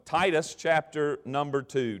Titus chapter number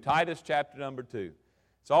 2. Titus chapter number 2.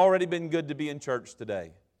 It's already been good to be in church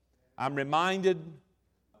today. I'm reminded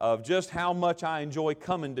of just how much I enjoy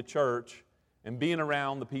coming to church and being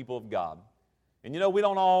around the people of God. And you know, we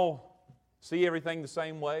don't all see everything the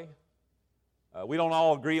same way. We don't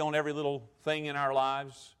all agree on every little thing in our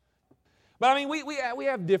lives. But I mean, we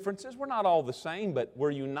have differences. We're not all the same, but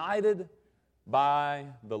we're united by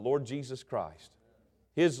the Lord Jesus Christ.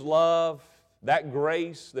 His love, that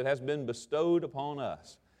grace that has been bestowed upon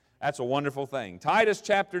us. That's a wonderful thing. Titus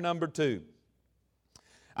chapter number 2.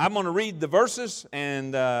 I'm going to read the verses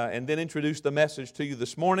and then introduce the message to you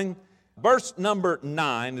this morning. Verse number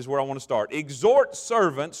 9 is where I want to start. Exhort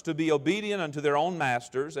servants to be obedient unto their own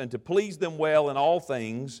masters and to please them well in all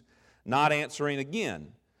things, not answering again,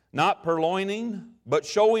 not purloining, but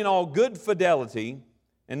showing all good fidelity.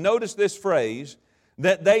 And notice this phrase,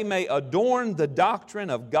 that they may adorn the doctrine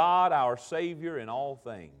of God our Savior in all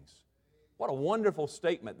things. What a wonderful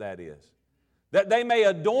statement that is. That they may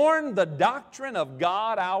adorn the doctrine of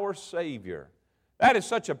God our Savior. That is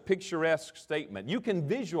such a picturesque statement. You can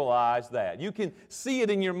visualize that. You can see it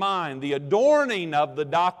in your mind, the adorning of the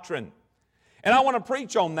doctrine. And I want to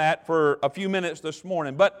preach on that for a few minutes this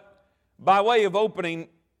morning. But by way of opening,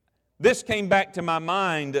 this came back to my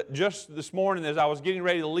mind just this morning as I was getting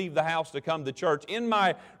ready to leave the house to come to church. In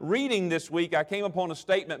my reading this week, I came upon a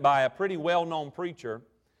statement by a pretty well-known preacher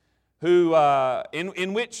who,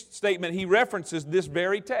 in which statement he references this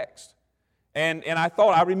very text. And I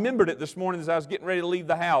thought, I remembered it this morning as I was getting ready to leave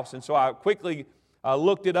the house. And so I quickly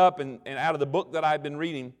looked it up and out of the book that I've been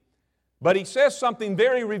reading. But he says something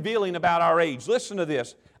very revealing about our age. Listen to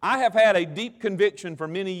this. I have had a deep conviction for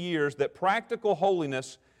many years that practical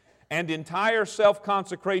holiness and entire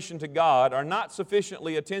self-consecration to God are not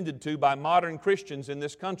sufficiently attended to by modern Christians in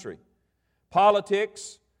this country.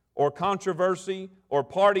 Politics or controversy or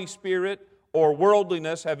party spirit or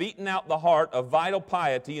worldliness have eaten out the heart of vital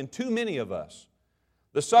piety in too many of us.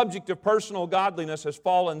 The subject of personal godliness has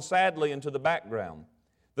fallen sadly into the background.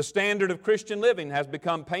 The standard of Christian living has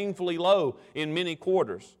become painfully low in many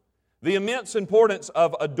quarters. The immense importance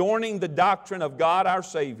of adorning the doctrine of God our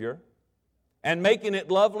Savior and making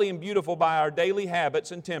it lovely and beautiful by our daily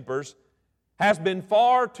habits and tempers has been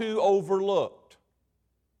far too overlooked.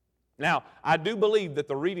 Now, I do believe that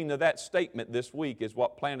the reading of that statement this week is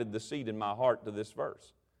what planted the seed in my heart to this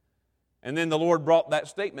verse. And then the Lord brought that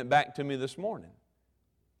statement back to me this morning.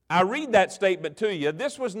 I read that statement to you.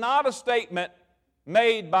 This was not a statement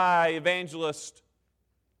made by evangelist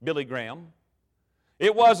Billy Graham.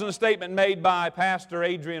 It wasn't a statement made by Pastor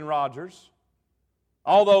Adrian Rogers,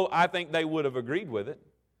 although I think they would have agreed with it.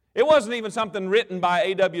 It wasn't even something written by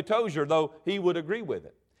A.W. Tozier, though he would agree with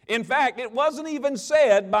it. In fact, it wasn't even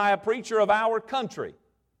said by a preacher of our country.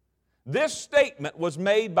 This statement was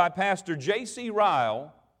made by Pastor J.C.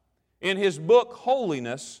 Ryle in his book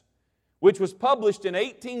Holiness, which was published in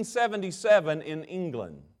 1877 in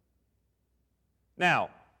England. Now,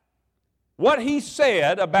 what he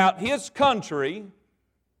said about his country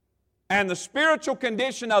and the spiritual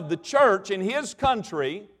condition of the church in his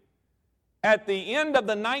country at the end of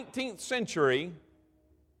the 19th century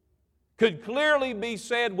could clearly be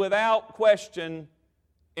said without question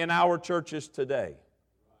in our churches today.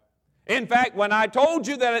 In fact, when I told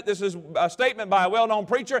you that this is a statement by a well-known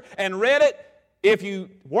preacher and read it, if you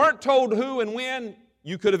weren't told who and when,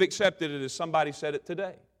 you could have accepted it as somebody said it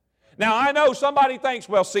today. Now, I know somebody thinks,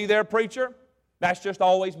 well, see there, preacher, that's just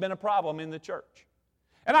always been a problem in the church.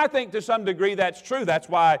 And I think to some degree that's true. That's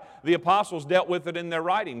why the apostles dealt with it in their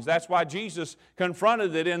writings. That's why Jesus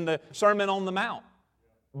confronted it in the Sermon on the Mount.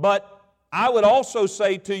 But I would also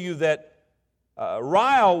say to you that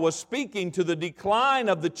Ryle was speaking to the decline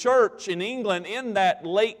of the church in England in that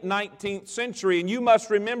late 19th century. And you must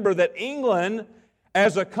remember that England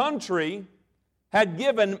as a country had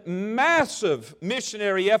given massive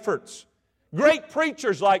missionary efforts. Great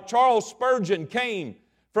preachers like Charles Spurgeon came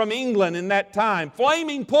from England in that time.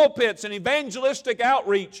 Flaming pulpits and evangelistic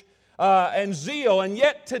outreach and zeal. And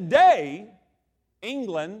yet today,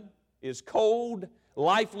 England is cold,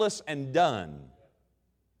 lifeless, and done.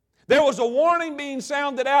 There was a warning being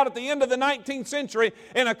sounded out at the end of the 19th century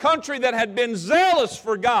in a country that had been zealous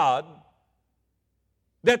for God,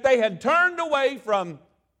 that they had turned away from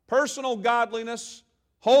personal godliness,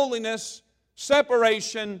 holiness,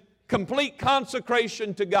 separation, complete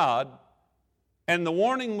consecration to God, and the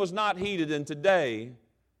warning was not heeded, and today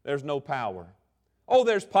there's no power. Oh,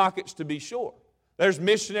 there's pockets to be sure. There's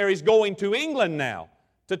missionaries going to England now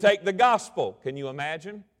to take the gospel. Can you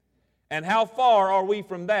imagine? And how far are we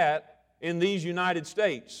from that in these United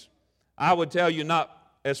States? I would tell you not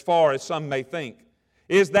as far as some may think.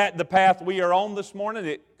 Is that the path we are on this morning?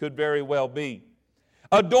 It could very well be.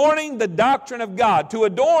 Adorning the doctrine of God. To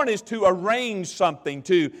adorn is to arrange something,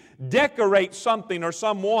 to decorate something or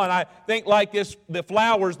someone. I think like the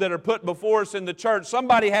flowers that are put before us in the church,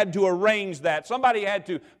 somebody had to arrange that. Somebody had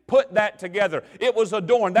to put that together. It was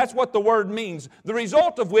adorned. That's what the word means. The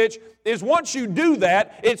result of which is once you do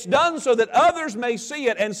that, it's done so that others may see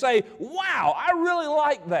it and say, wow, I really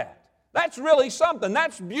like that. That's really something.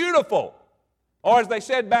 That's beautiful. Or as they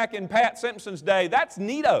said back in Pat Simpson's day, that's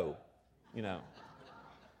neato, you know.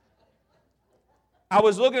 I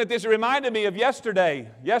was looking at this, it reminded me of yesterday.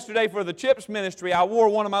 Yesterday for the CHIPS ministry, I wore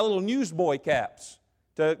one of my little newsboy caps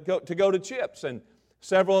to go to CHIPS. And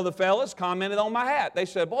several of the fellas commented on my hat. They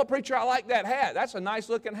said, boy, preacher, I like that hat. That's a nice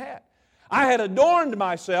looking hat. I had adorned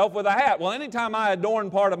myself with a hat. Well, anytime I adorn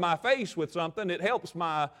part of my face with something, it helps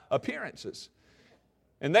my appearances.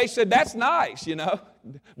 And they said, that's nice, you know.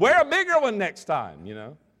 Wear a bigger one next time, you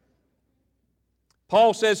know.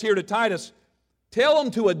 Paul says here to Titus, tell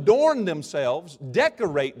them to adorn themselves,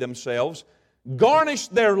 decorate themselves, garnish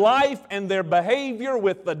their life and their behavior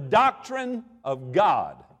with the doctrine of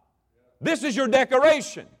God. This is your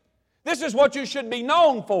decoration. This is what you should be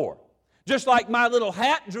known for. Just like my little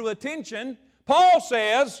hat drew attention, Paul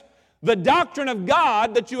says the doctrine of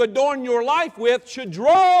God that you adorn your life with should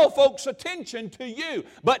draw folks' attention to you,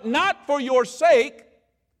 but not for your sake.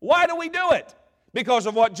 Why do we do it? Because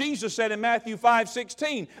of what Jesus said in Matthew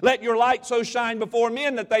 5:16. Let your light so shine before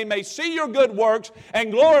men that they may see your good works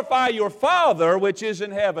and glorify your Father which is in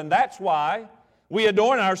heaven. That's why we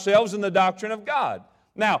adorn ourselves in the doctrine of God.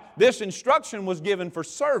 Now, this instruction was given for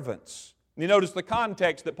servants. You notice the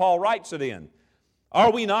context that Paul writes it in.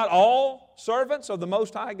 Are we not all servants of the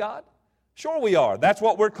Most High God? Sure we are. That's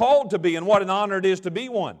what we're called to be, and what an honor it is to be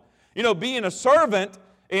one. You know, being a servant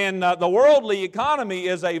in the worldly economy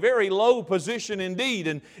is a very low position indeed,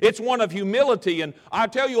 and it's one of humility. And I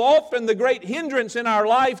tell you, often the great hindrance in our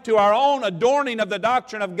life to our own adorning of the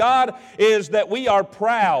doctrine of God is that we are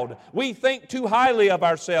proud. We think too highly of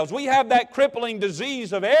ourselves. We have that crippling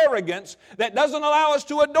disease of arrogance that doesn't allow us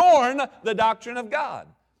to adorn the doctrine of God.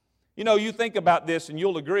 You know, you think about this and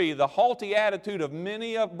you'll agree, the haughty attitude of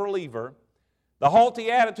many a believer, the haughty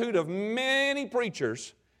attitude of many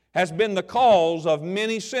preachers has been the cause of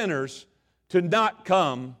many sinners to not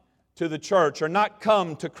come to the church or not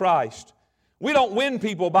come to Christ. We don't win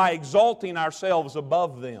people by exalting ourselves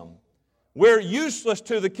above them. We're useless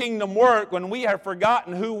to the kingdom work when we have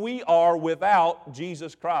forgotten who we are without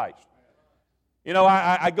Jesus Christ. You know,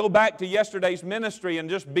 I go back to yesterday's ministry, and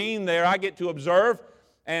just being there, I get to observe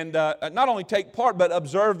and not only take part, but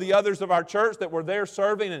observe the others of our church that were there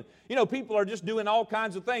serving. And, you know, people are just doing all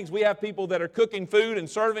kinds of things. We have people that are cooking food and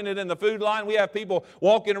serving it in the food line. We have people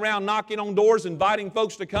walking around knocking on doors, inviting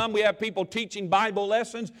folks to come. We have people teaching Bible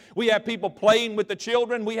lessons. We have people playing with the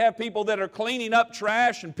children. We have people that are cleaning up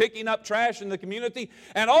trash and picking up trash in the community.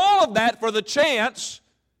 And all of that for the chance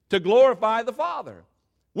to glorify the Father.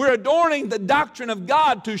 We're adorning the doctrine of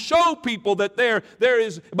God to show people that there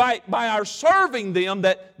is, by our serving them,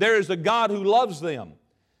 that there is a God who loves them.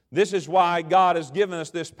 This is why God has given us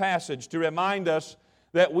this passage to remind us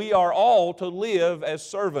that we are all to live as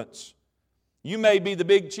servants. You may be the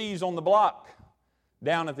big cheese on the block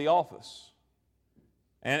down at the office.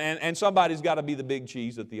 And somebody's got to be the big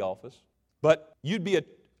cheese at the office. But you'd be a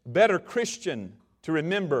better Christian to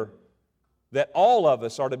remember that all of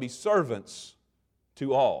us are to be servants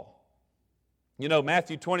to all. You know,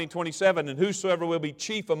 Matthew 20:27, and whosoever will be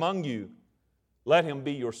chief among you, let him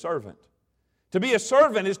be your servant. To be a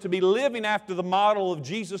servant is to be living after the model of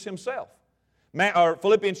Jesus Himself.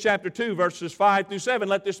 Philippians chapter 2, verses 5 through 7,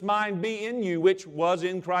 let this mind be in you, which was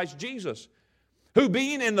in Christ Jesus, who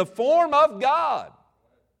being in the form of God,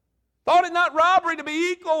 thought it not robbery to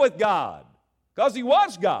be equal with God, because He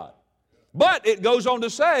was God. But it goes on to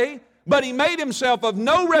say, but He made Himself of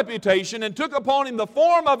no reputation and took upon Him the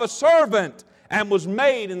form of a servant and was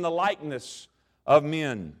made in the likeness of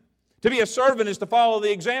men. To be a servant is to follow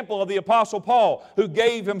the example of the Apostle Paul, who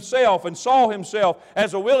gave himself and saw himself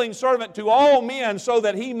as a willing servant to all men so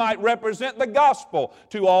that he might represent the gospel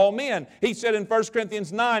to all men. He said in 1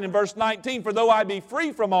 Corinthians 9 and verse 19, for though I be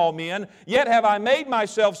free from all men, yet have I made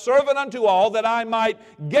myself servant unto all that I might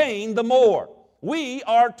gain the more. We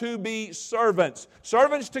are to be servants.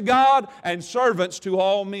 Servants to God and servants to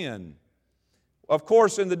all men. Of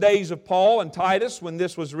course, in the days of Paul and Titus, when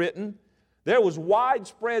this was written, there was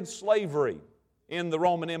widespread slavery in the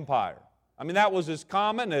Roman Empire. I mean, that was as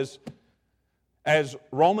common as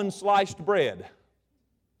Roman sliced bread.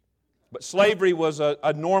 But slavery was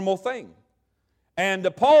a normal thing. And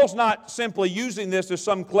Paul's not simply using this as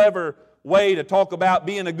some clever way to talk about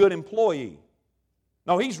being a good employee.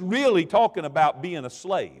 No, he's really talking about being a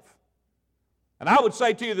slave. And I would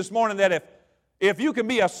say to you this morning that if you can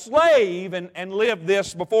be a slave and live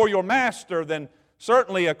this before your master, then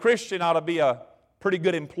certainly a Christian ought to be a pretty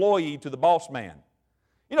good employee to the boss man.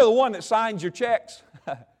 You know, the one that signs your checks?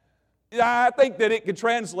 I think that it could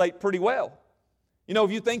translate pretty well. You know,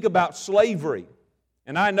 if you think about slavery,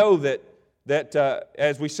 and I know that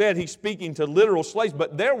as we said, he's speaking to literal slaves,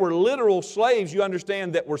 but there were literal slaves, you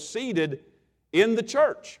understand, that were seated in the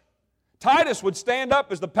church. Titus would stand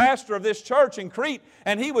up as the pastor of this church in Crete,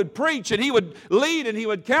 and he would preach, and he would lead, and he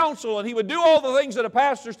would counsel, and he would do all the things that a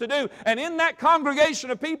pastor's to do. And in that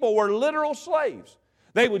congregation of people were literal slaves.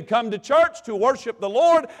 They would come to church to worship the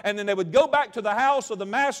Lord, and then they would go back to the house of the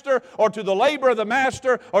master, or to the labor of the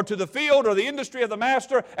master, or to the field or the industry of the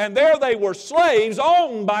master, and there they were slaves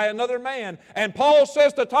owned by another man. And Paul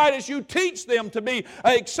says to Titus, you teach them to be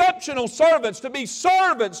exceptional servants, to be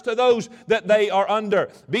servants to those that they are under.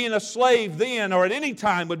 Being a slave then or at any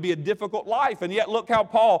time would be a difficult life, and yet look how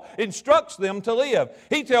Paul instructs them to live.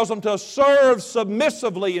 He tells them to serve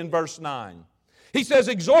submissively in verse 9. He says,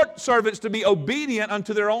 exhort servants to be obedient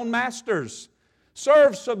unto their own masters.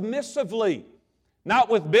 Serve submissively. Not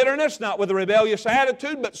with bitterness, not with a rebellious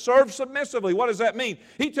attitude, but serve submissively. What does that mean?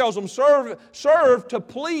 He tells them, serve to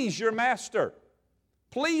please your master.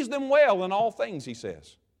 Please them well in all things, he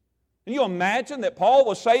says. Can you imagine that Paul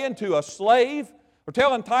was saying to a slave, or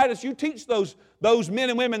telling Titus, you teach those men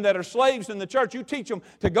and women that are slaves in the church, you teach them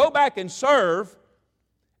to go back and serve,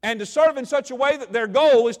 and to serve in such a way that their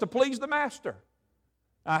goal is to please the master.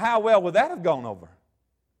 Now, how well would that have gone over?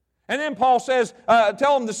 And then Paul says,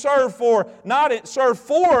 tell them to serve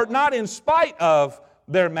not in spite of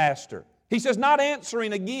their master. He says, not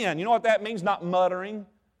answering again. You know what that means? Not muttering,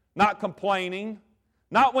 not complaining,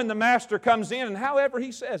 not when the master comes in, and however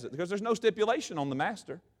he says it, because there's no stipulation on the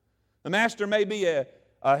master. The master may be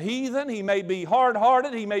a heathen, he may be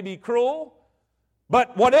hard-hearted, he may be cruel,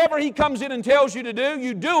 but whatever he comes in and tells you to do,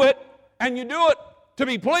 you do it, and you do it to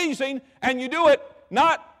be pleasing, and you do it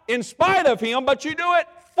not in spite of him, but you do it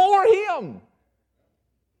for him.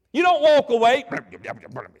 You don't walk away.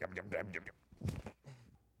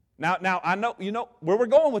 Now I know, you know where we're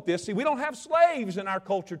going with this. See, we don't have slaves in our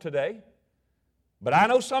culture today, but I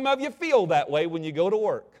know some of you feel that way when you go to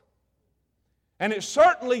work. And it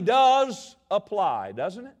certainly does apply,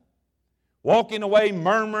 doesn't it? Walking away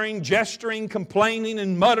murmuring, gesturing, complaining,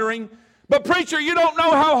 and muttering. But preacher, you don't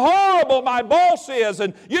know how horrible my boss is,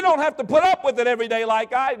 and you don't have to put up with it every day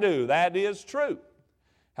like I do. That is true.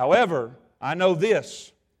 However, I know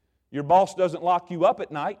this. Your boss doesn't lock you up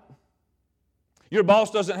at night. Your boss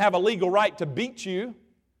doesn't have a legal right to beat you.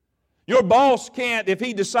 Your boss can't, if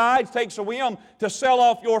he decides, takes a whim to sell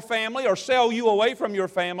off your family or sell you away from your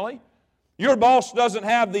family. Your boss doesn't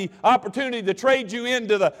have the opportunity to trade you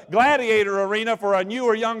into the gladiator arena for a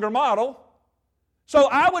newer, younger model. So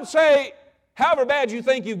I would say, however bad you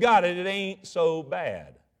think you've got it, it ain't so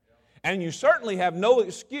bad. And you certainly have no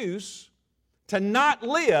excuse to not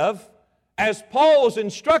live as Paul is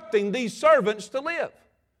instructing these servants to live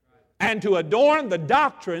and to adorn the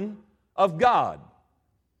doctrine of God.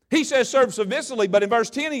 He says serve submissively, but in verse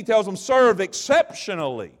 10 he tells them serve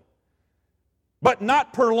exceptionally, but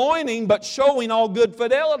not purloining, but showing all good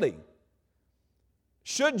fidelity.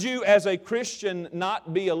 Should you as a Christian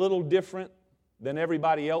not be a little different than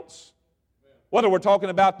everybody else? Whether we're talking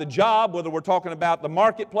about the job, whether we're talking about the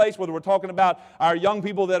marketplace, whether we're talking about our young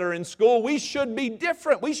people that are in school, we should be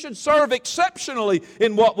different. We should serve exceptionally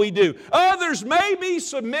in what we do. Others may be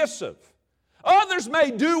submissive. Others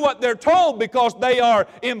may do what they're told because they are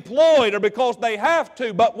employed or because they have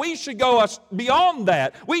to, but we should go beyond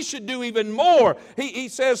that. We should do even more. He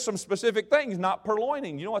says some specific things, not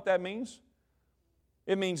purloining. You know what that means?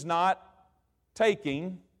 It means not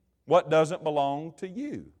taking what doesn't belong to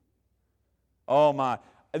you. Oh my.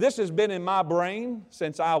 This has been in my brain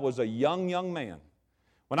since I was a young man.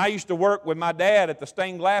 When I used to work with my dad at the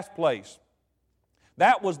stained glass place,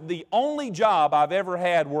 that was the only job I've ever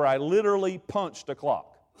had where I literally punched a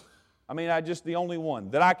clock. I mean, the only one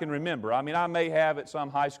that I can remember. I mean, I may have at some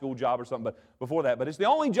high school job or something before that, but it's the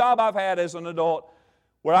only job I've had as an adult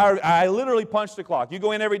where I literally punched the clock. You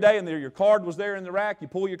go in every day and your card was there in the rack. You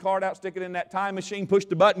pull your card out, stick it in that time machine, push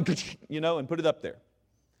the button, and put it up there.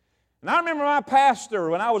 And I remember my pastor,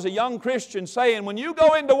 when I was a young Christian, saying, when you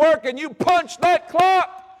go into work and you punch that clock,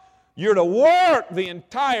 you're to work the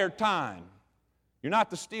entire time. You're not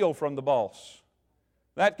to steal from the boss.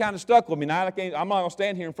 That kind of stuck with me. Now, I'm not going to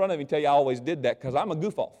stand here in front of you and tell you I always did that because I'm a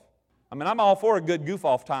goof-off. I mean, I'm all for a good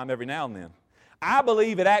goof-off time every now and then. I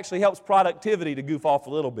believe it actually helps productivity to goof off a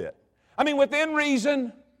little bit. I mean, within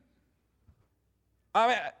reason. I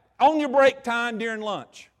mean, on your break time during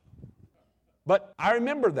lunch. But I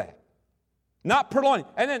remember that. Not purloining.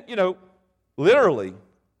 And then, literally,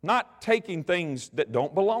 not taking things that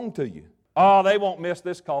don't belong to you. Oh, they won't miss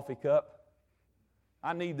this coffee cup.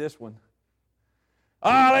 I need this one.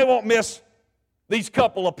 Oh, they won't miss these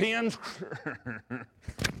couple of pens.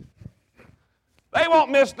 They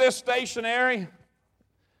won't miss this stationery.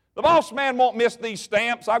 The boss man won't miss these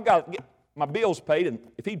stamps. I've got to get my bills paid, and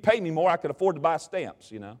if he'd pay me more, I could afford to buy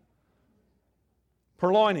stamps,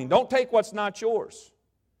 Purloining. Don't take what's not yours.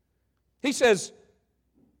 He says,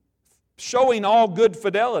 showing all good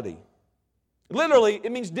fidelity. Literally,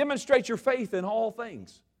 it means demonstrate your faith in all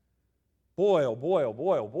things. Boy, oh boy, oh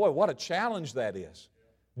boy, oh boy, what a challenge that is.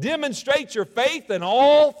 Demonstrate your faith in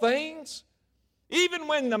all things. Even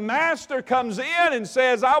when the master comes in and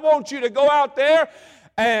says, I want you to go out there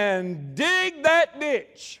and dig that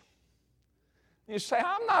ditch. You say,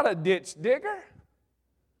 I'm not a ditch digger.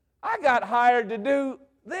 I got hired to do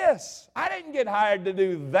this. I didn't get hired to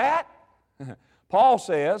do that. Paul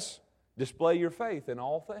says, display your faith in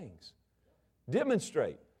all things.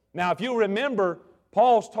 Demonstrate. Now, if you remember,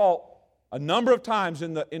 Paul's taught a number of times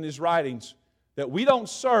in his writings that we don't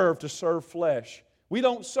serve to serve flesh. We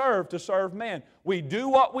don't serve to serve man. We do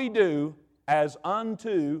what we do as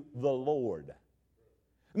unto the Lord.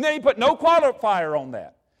 And then he put no qualifier on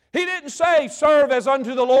that. He didn't say serve as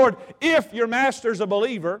unto the Lord if your master's a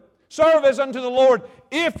believer. Serve as unto the Lord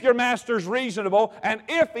if your master's reasonable and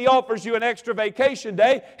if he offers you an extra vacation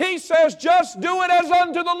day. He says just do it as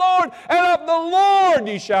unto the Lord, and of the Lord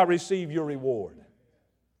ye shall receive your reward.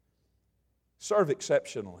 Serve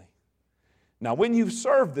exceptionally. Now when you've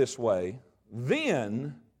served this way,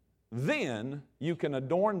 then you can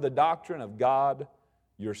adorn the doctrine of God,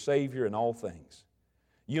 your Savior, in all things.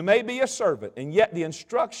 You may be a servant, and yet the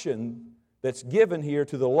instruction that's given here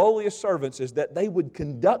to the lowliest servants is that they would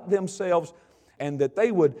conduct themselves and that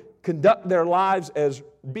they would conduct their lives as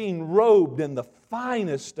being robed in the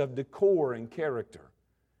finest of decor and character.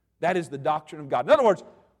 That is the doctrine of God. In other words,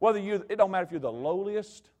 it don't matter if you're the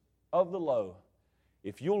lowliest of the low.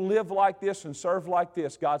 If you'll live like this and serve like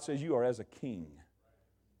this, God says you are as a king.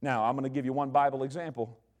 Now, I'm going to give you one Bible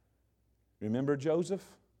example. Remember Joseph?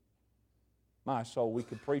 My soul, we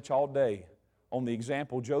could preach all day on the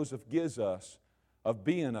example Joseph gives us of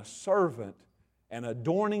being a servant and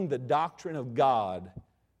adorning the doctrine of God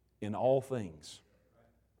in all things.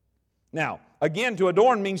 Now, again, to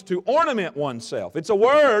adorn means to ornament oneself. It's a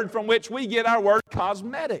word from which we get our word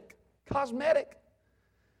cosmetic. Cosmetic.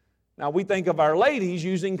 Now, we think of our ladies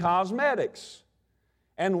using cosmetics.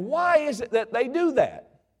 And why is it that they do that?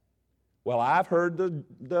 Well, I've heard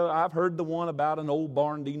the one about an old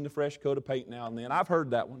barn needing a fresh coat of paint now and then. I've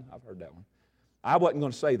heard that one. I wasn't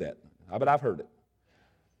going to say that, but I've heard it.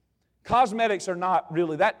 Cosmetics are not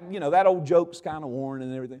really that old joke's kind of worn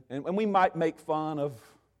and everything. And we might make fun of,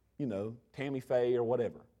 Tammy Faye or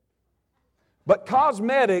whatever. But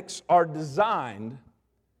cosmetics are designed,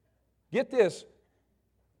 get this,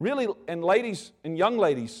 really, and ladies and young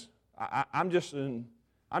ladies, I'm just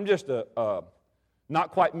a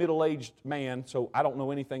not quite middle-aged man, so I don't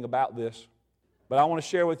know anything about this. But I want to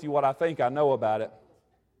share with you what I think I know about it.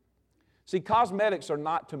 See, cosmetics are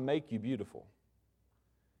not to make you beautiful.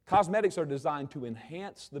 Cosmetics are designed to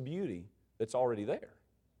enhance the beauty that's already there.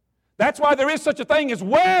 That's why there is such a thing as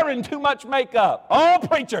wearing too much makeup. Oh,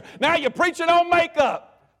 preacher, now you're preaching on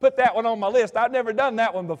makeup. Put that one on my list. I've never done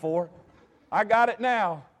that one before. I got it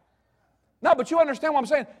now. No, but you understand what I'm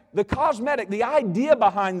saying. The cosmetic, the idea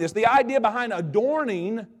behind this, the idea behind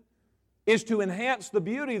adorning is to enhance the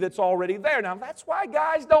beauty that's already there. Now, that's why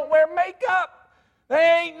guys don't wear makeup.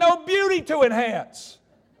 There ain't no beauty to enhance.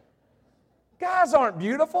 Guys aren't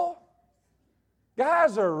beautiful.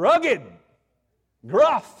 Guys are rugged,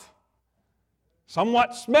 gruff,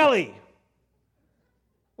 somewhat smelly.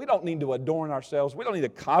 We don't need to adorn ourselves. We don't need to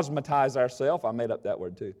cosmetize ourselves. I made up that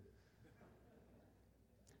word too.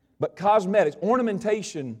 But cosmetics,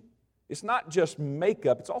 ornamentation, it's not just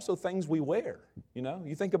makeup, it's also things we wear.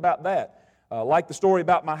 You think about that. Like the story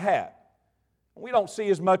about my hat. We don't see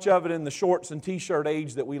as much of it in the shorts and t-shirt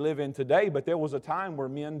age that we live in today, but there was a time where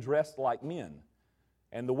men dressed like men.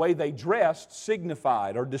 And the way they dressed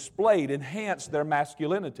signified or displayed, enhanced their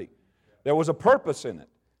masculinity. There was a purpose in it.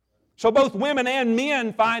 So both women and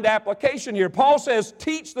men find application here. Paul says,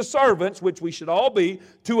 teach the servants, which we should all be,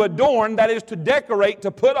 to adorn, that is to decorate,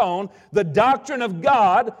 to put on the doctrine of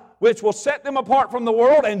God, which will set them apart from the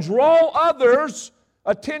world and draw others'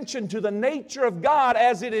 attention to the nature of God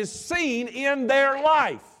as it is seen in their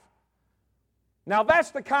life. Now that's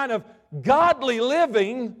the kind of godly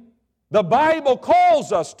living The Bible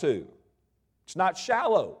calls us to. It's not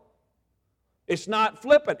shallow. It's not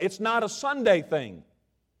flippant. It's not a Sunday thing.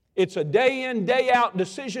 It's a day in, day out,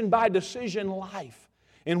 decision by decision life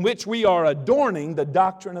in which we are adorning the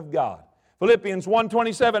doctrine of God. Philippians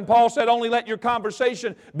 1:27, Paul said, only let your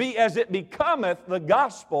conversation be as it becometh the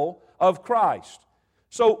gospel of Christ.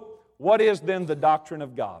 So, what is then the doctrine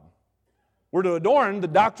of God? We're to adorn the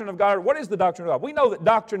doctrine of God. What is the doctrine of God? We know that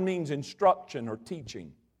doctrine means instruction or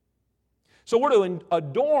teaching. So we're to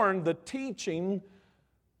adorn the teaching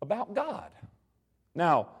about God.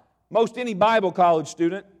 Now, most any Bible college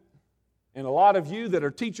student, and a lot of you that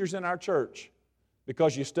are teachers in our church,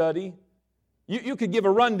 because you study, you could give a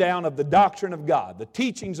rundown of the doctrine of God, the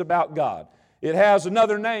teachings about God. It has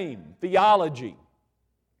another name, theology,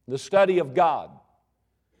 the study of God.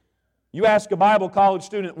 You ask a Bible college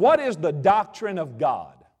student, what is the doctrine of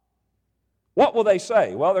God? What will they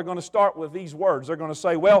say? Well, they're going to start with these words. They're going to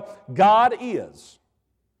say, well, God is.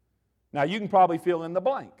 Now, you can probably fill in the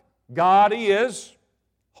blank. God is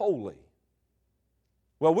holy.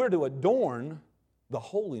 Well, we're to adorn the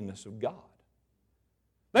holiness of God.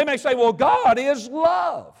 They may say, well, God is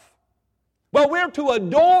love. Well, we're to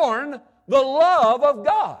adorn the love of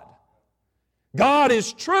God. God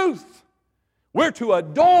is truth. We're to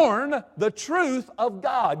adorn the truth of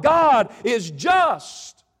God. God is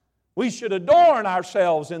just. We should adorn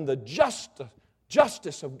ourselves in the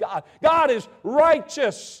justice of God. God is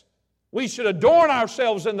righteous. We should adorn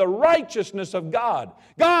ourselves in the righteousness of God.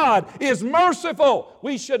 God is merciful.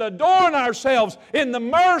 We should adorn ourselves in the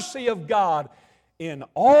mercy of God in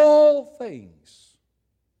all things.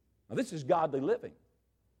 Now, this is godly living.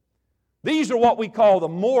 These are what we call the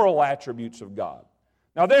moral attributes of God.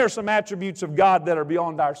 Now, there are some attributes of God that are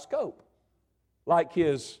beyond our scope, like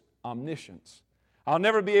His omniscience. I'll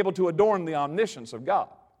never be able to adorn the omniscience of God.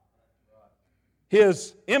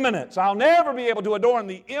 His immanence. I'll never be able to adorn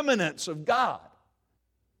the immanence of God.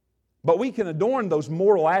 But we can adorn those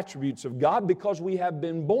moral attributes of God because we have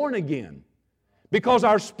been born again. Because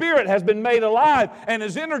our spirit has been made alive and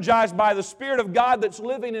is energized by the Spirit of God that's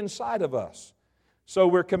living inside of us. So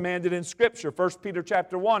we're commanded in Scripture, 1 Peter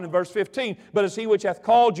chapter 1 and verse 15, but as He which hath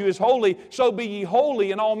called you is holy, so be ye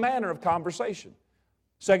holy in all manner of conversation.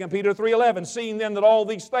 2 Peter 3:11, seeing then that all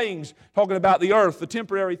these things, talking about the earth, the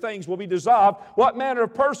temporary things will be dissolved, what manner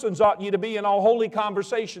of persons ought ye to be in all holy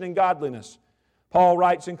conversation and godliness? Paul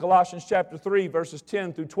writes in Colossians chapter 3, verses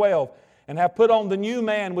 10 through 12, and have put on the new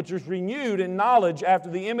man which is renewed in knowledge after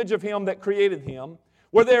the image of Him that created him,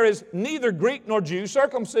 where there is neither Greek nor Jew,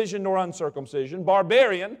 circumcision nor uncircumcision,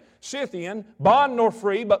 barbarian, Scythian, bond nor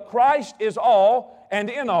free, but Christ is all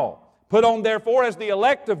and in all. Put on therefore as the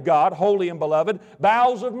elect of God, holy and beloved,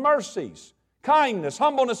 bowels of mercies, kindness,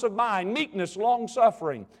 humbleness of mind, meekness,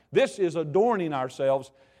 long-suffering. This is adorning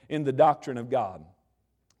ourselves in the doctrine of God.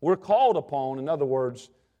 We're called upon, in other words,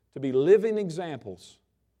 to be living examples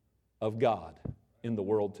of God in the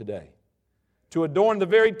world today. To adorn the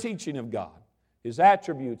very teaching of God, His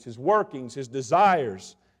attributes, His workings, His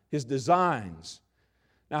desires, His designs.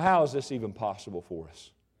 Now, how is this even possible for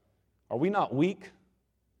us? Are we not weak?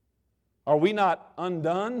 Are we not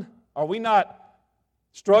undone? Are we not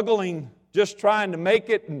struggling just trying to make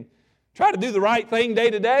it and try to do the right thing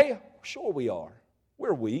day to day? Sure we are.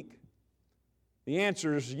 We're weak. The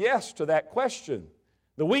answer is yes to that question.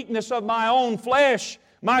 The weakness of my own flesh,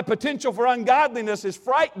 my potential for ungodliness is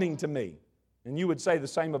frightening to me. And you would say the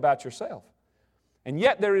same about yourself. And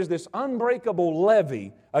yet there is this unbreakable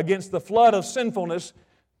levee against the flood of sinfulness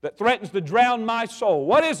that threatens to drown my soul.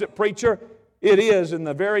 What is it, preacher? It is in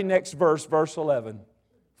the very next verse, verse 11.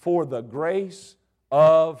 For the grace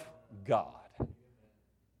of God.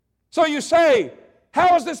 So you say,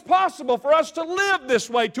 how is this possible for us to live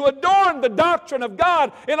this way, to adorn the doctrine of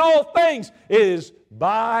God in all things? It is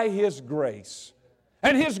by His grace.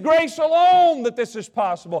 And His grace alone that this is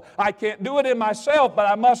possible. I can't do it in myself, but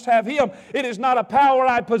I must have Him. It is not a power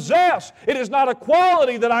I possess. It is not a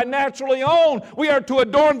quality that I naturally own. We are to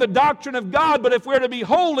adorn the doctrine of God, but if we're to be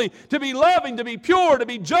holy, to be loving, to be pure, to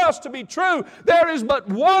be just, to be true, there is but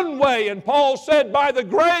one way. And Paul said, by the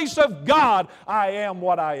grace of God, I am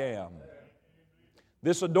what I am.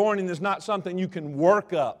 This adorning is not something you can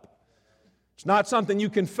work up. It's not something you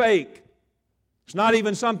can fake. It's not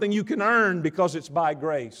even something you can earn because it's by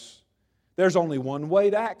grace. There's only one way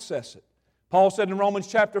to access it. Paul said in Romans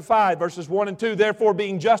chapter 5, verses 1 and 2, therefore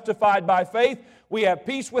being justified by faith, we have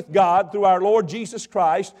peace with God through our Lord Jesus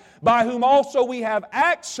Christ, by whom also we have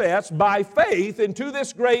access by faith into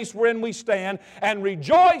this grace wherein we stand, and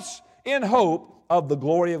rejoice in hope of the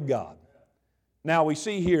glory of God. Now we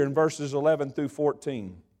see here in verses 11 through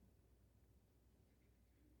 14,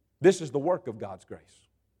 This is the work of God's grace.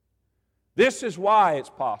 This is why it's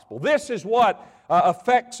possible. This is what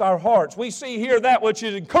affects our hearts. We see here that which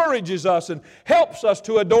encourages us and helps us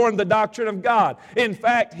to adorn the doctrine of God. In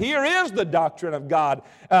fact, here is the doctrine of God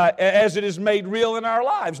as it is made real in our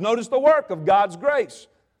lives. Notice the work of God's grace.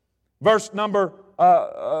 Verse number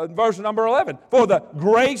 11. For the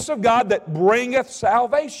grace of God that bringeth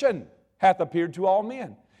salvation hath appeared to all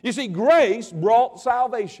men. You see, grace brought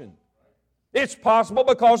salvation. It's possible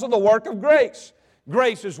because of the work of grace.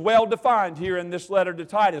 Grace is well defined here in this letter to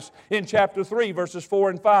Titus in chapter 3, verses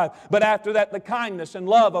 4 and 5. But after that, the kindness and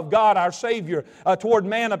love of God our Savior toward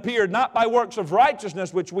man appeared, not by works of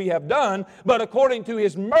righteousness which we have done, but according to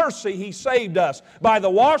His mercy He saved us by the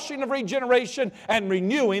washing of regeneration and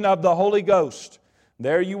renewing of the Holy Ghost.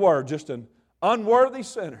 There you were, just an unworthy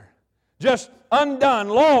sinner, just undone,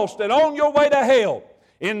 lost, and on your way to hell.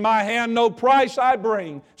 In my hand no price I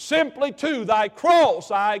bring, simply to Thy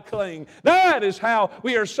cross I cling. That is how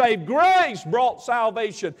we are saved. Grace brought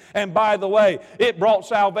salvation. And by the way, it brought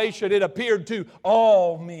salvation. It appeared to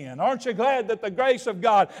all men. Aren't you glad that the grace of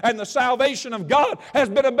God and the salvation of God has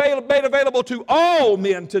been made available to all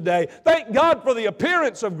men today? Thank God for the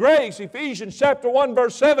appearance of grace. Ephesians chapter 1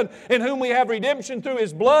 verse 7, in whom we have redemption through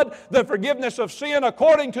His blood, the forgiveness of sin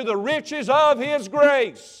according to the riches of His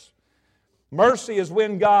grace. Mercy is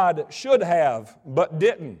when God should have, but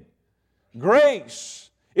didn't. Grace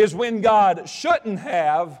is when God shouldn't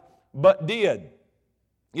have, but did.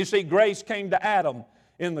 You see, grace came to Adam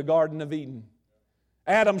in the Garden of Eden.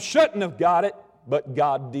 Adam shouldn't have got it, but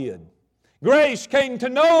God did. Grace came to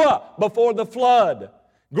Noah before the flood.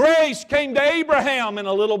 Grace came to Abraham in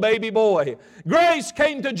a little baby boy. Grace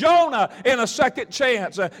came to Jonah in a second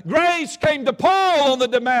chance. Grace came to Paul on the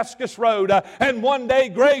Damascus Road. And one day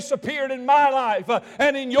grace appeared in my life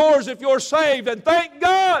and in yours if you're saved. And thank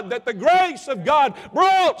God that the grace of God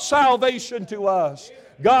brought salvation to us.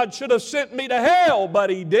 God should have sent me to hell, but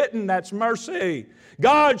He didn't. That's mercy.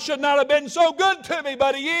 God should not have been so good to me,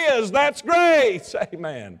 but He is. That's grace.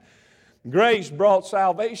 Amen. Grace brought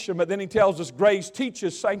salvation, but then he tells us grace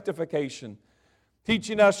teaches sanctification.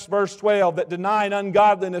 Teaching us, verse 12, that denying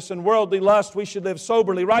ungodliness and worldly lust, we should live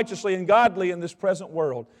soberly, righteously, and godly in this present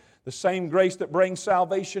world. The same grace that brings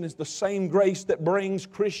salvation is the same grace that brings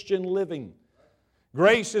Christian living.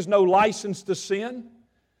 Grace is no license to sin.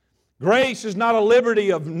 Grace is not a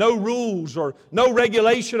liberty of no rules or no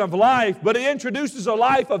regulation of life, but it introduces a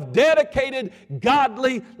life of dedicated,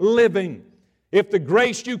 godly living. If the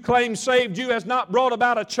grace you claim saved you has not brought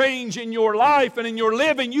about a change in your life and in your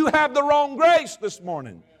living, you have the wrong grace this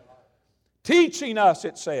morning. Teaching us,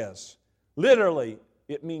 it says. Literally,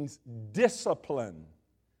 it means discipline.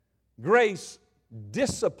 Grace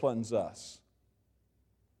disciplines us.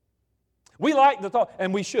 We like the thought,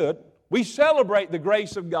 and we should. We celebrate the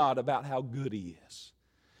grace of God about how good He is.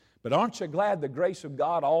 But aren't you glad the grace of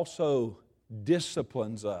God also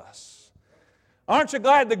disciplines us? Aren't you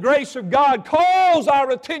glad the grace of God calls our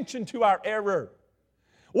attention to our error?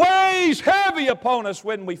 Weighs heavy upon us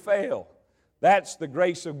when we fail. That's the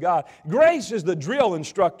grace of God. Grace is the drill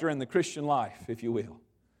instructor in the Christian life, if you will.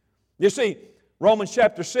 You see, Romans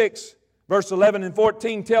chapter 6, verse 11 and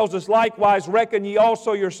 14 tells us, likewise reckon ye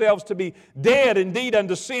also yourselves to be dead indeed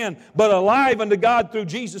unto sin, but alive unto God through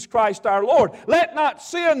Jesus Christ our Lord. Let not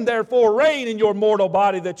sin therefore reign in your mortal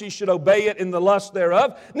body, that ye should obey it in the lust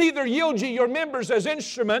thereof. Neither yield ye your members as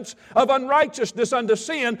instruments of unrighteousness unto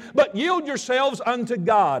sin, but yield yourselves unto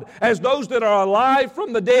God, as those that are alive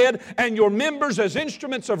from the dead, and your members as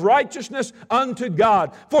instruments of righteousness unto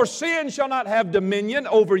God. For sin shall not have dominion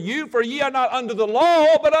over you, for ye are not under the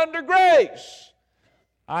law, but under grace.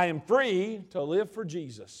 I am free to live for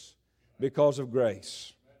Jesus because of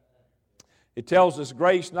grace. It tells us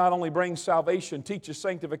grace not only brings salvation, teaches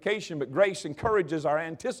sanctification, but grace encourages our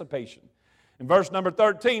anticipation. In verse number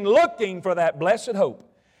 13, looking for that blessed hope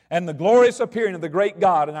and the glorious appearing of the great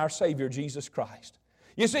God and our Savior Jesus Christ.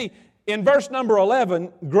 You see, in verse number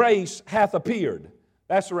 11, grace hath appeared.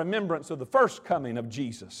 That's a remembrance of the first coming of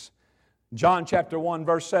Jesus. John chapter 1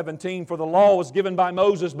 verse 17, for the law was given by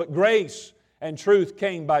Moses, but grace and truth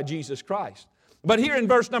came by Jesus Christ. But here in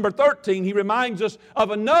verse number 13, he reminds us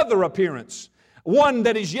of another appearance, one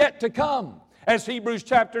that is yet to come. As Hebrews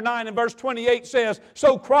chapter 9 and verse 28 says,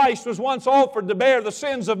 so Christ was once offered to bear the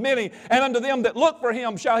sins of many, and unto them that look for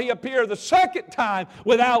Him shall He appear the second time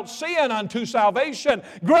without sin unto salvation.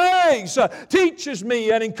 Grace teaches me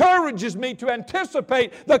and encourages me to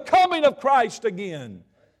anticipate the coming of Christ again.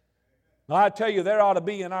 I tell you, there ought to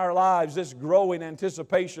be in our lives this growing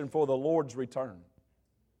anticipation for the Lord's return.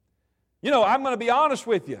 You know, I'm going to be honest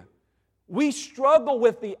with you. we struggle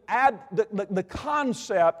with the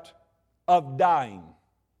concept of dying.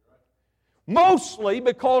 Mostly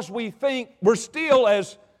because we think we're still,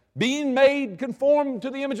 as being made conformed to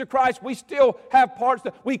the image of Christ, we still have parts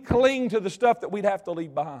that we cling to the stuff that we'd have to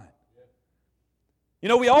leave behind. You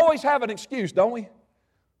know, we always have an excuse, don't we?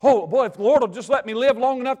 Oh, boy, if the Lord will just let me live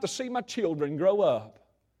long enough to see my children grow up.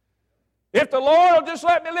 If the Lord will just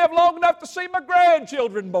let me live long enough to see my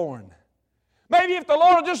grandchildren born. Maybe if the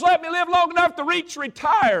Lord will just let me live long enough to reach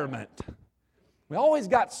retirement. We always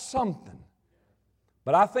got something.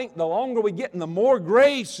 But I think the longer we get and the more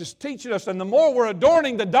grace is teaching us and the more we're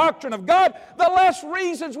adorning the doctrine of God, the less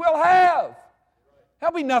reasons we'll have.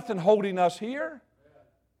 There'll be nothing holding us here.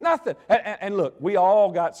 Nothing. And look, we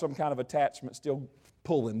all got some kind of attachment still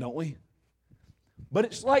pulling, don't we? But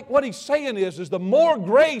it's like what he's saying is the more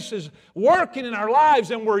grace is working in our lives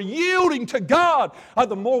and we're yielding to God,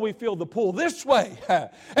 the more we feel the pull this way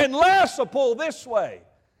and less a pull this way.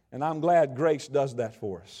 And I'm glad grace does that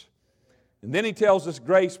for us. And then he tells us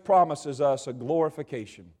grace promises us a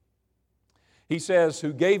glorification. He says,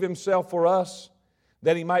 who gave himself for us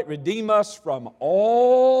that he might redeem us from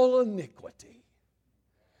all iniquity.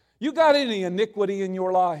 You got any iniquity in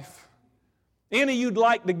your life? Any you'd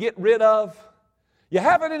like to get rid of? You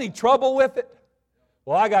having any trouble with it?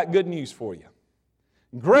 Well, I got good news for you.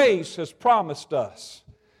 Grace has promised us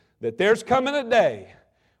that there's coming a day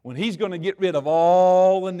when He's going to get rid of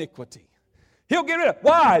all iniquity. He'll get rid of it.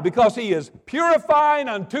 Why? Because He is purifying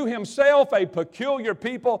unto Himself a peculiar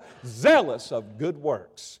people, zealous of good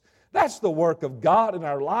works. That's the work of God in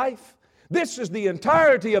our life. This is the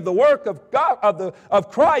entirety of the work of God, of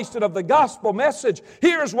Christ and of the gospel message.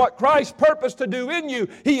 Here's what Christ purposed to do in you.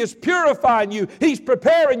 He is purifying you. He's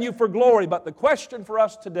preparing you for glory. But the question for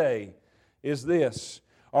us today is this: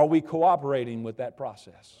 are we cooperating with that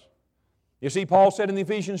process? You see, Paul said in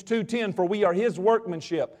Ephesians 2:10, "For we are His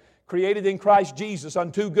workmanship, created in Christ Jesus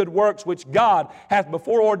unto good works, which God hath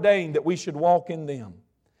before ordained that we should walk in them."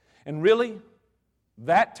 And really,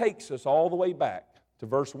 that takes us all the way back to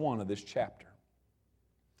verse 1 of this chapter.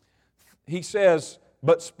 He says,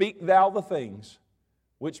 "But speak thou the things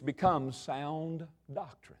which become sound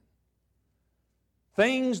doctrine."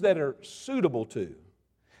 Things that are suitable to,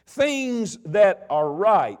 things that are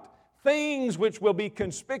right, things which will be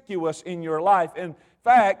conspicuous in your life. In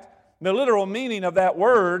fact, the literal meaning of that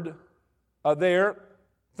word there,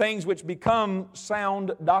 things which become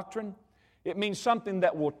sound doctrine, it means something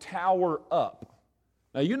that will tower up.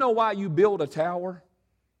 Now, you know why you build a tower?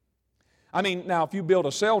 I mean, now, if you build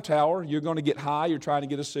a cell tower, you're going to get high, you're trying to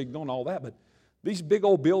get a signal and all that, but these big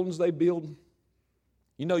old buildings they build,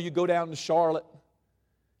 you know, you go down to Charlotte,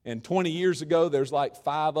 and 20 years ago, there's like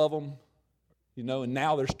 5 of them, you know, and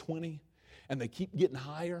now there's 20, and they keep getting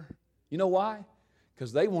higher. You know why?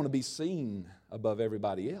 Because they want to be seen above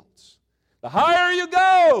everybody else. The higher you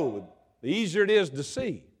go, the easier it is to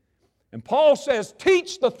see. And Paul says,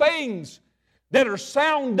 teach the things that are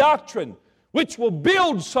sound doctrine, which will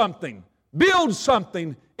build something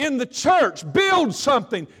in the church, build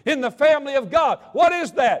something in the family of God. What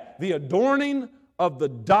is that? The adorning of the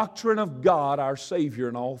doctrine of God, our Savior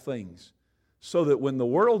in all things, so that when the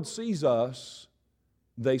world sees us,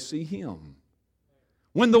 they see Him.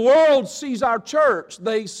 When the world sees our church,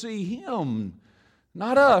 they see Him.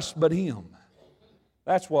 Not us, but Him.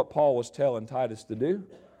 That's what Paul was telling Titus to do.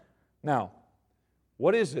 Now,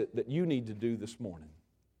 what is it that you need to do this morning?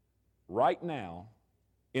 Right now,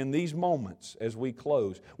 in these moments as we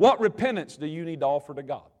close. What repentance do you need to offer to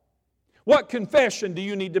God? What confession do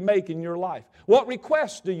you need to make in your life? What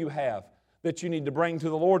requests do you have that you need to bring to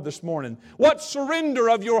the Lord this morning? What surrender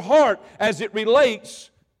of your heart as it relates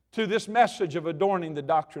to this message of adorning the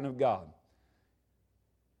doctrine of God?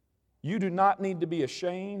 You do not need to be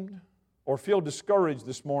ashamed or feel discouraged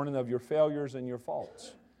this morning of your failures and your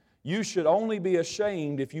faults. You should only be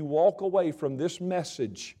ashamed if you walk away from this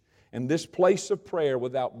message and this place of prayer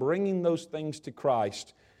without bringing those things to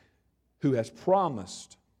Christ, who has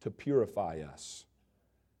promised to purify us.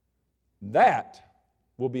 That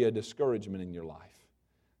will be a discouragement in your life.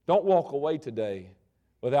 Don't walk away today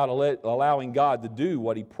without allowing God to do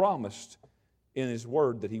what He promised in His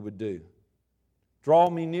Word that He would do. Draw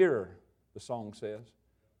me nearer, the song says.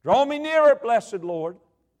 Draw me nearer, blessed Lord,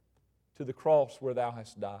 to the cross where Thou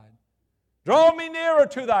hast died. Draw me nearer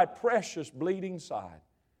to Thy precious bleeding side.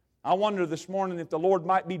 I wonder this morning if the Lord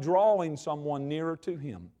might be drawing someone nearer to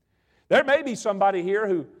Him. There may be somebody here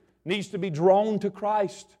who needs to be drawn to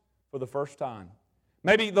Christ for the first time.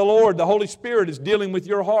 Maybe the Lord, the Holy Spirit, is dealing with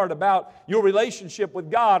your heart about your relationship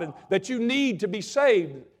with God and that you need to be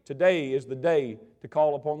saved. Today is the day to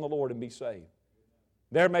call upon the Lord and be saved.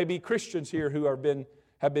 There may be Christians here who have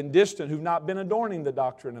been distant, who've not been adorning the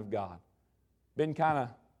doctrine of God, been kind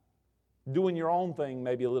of doing your own thing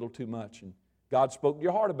maybe a little too much. And God spoke to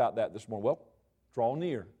your heart about that this morning. Well, draw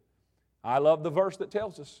near. I love the verse that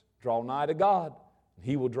tells us, draw nigh to God, and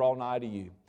He will draw nigh to you.